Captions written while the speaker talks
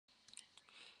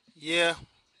Yeah,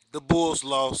 the Bulls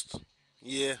lost.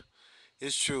 Yeah,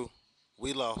 it's true.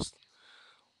 We lost.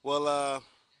 Well,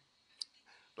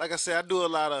 like I said, I do a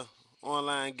lot of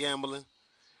online gambling,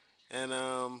 and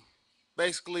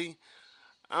basically,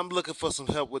 I'm looking for some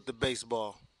help with the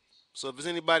baseball. So if there's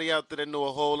anybody out there that know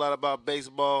a whole lot about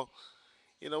baseball,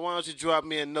 why don't you drop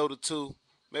me a note or two?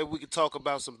 Maybe we could talk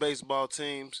about some baseball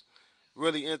teams.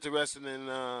 Really interested in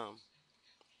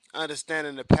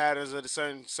understanding the patterns of the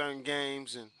certain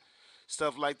games and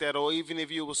stuff like that. Or even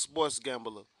if you were a sports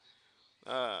gambler,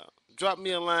 uh, drop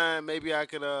me a line. Maybe I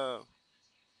could,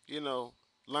 you know,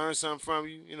 learn something from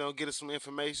you. Get us some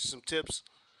information, some tips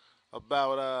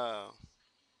about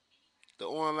the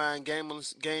online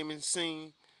gaming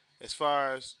scene, as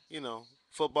far as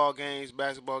football games,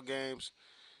 basketball games.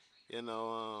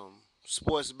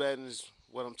 Sports betting is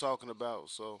what I'm talking about.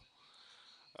 So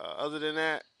other than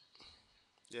that,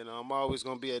 I'm always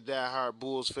gonna be a diehard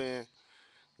Bulls fan.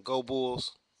 Go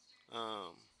Bulls,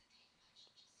 um,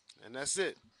 and that's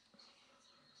it.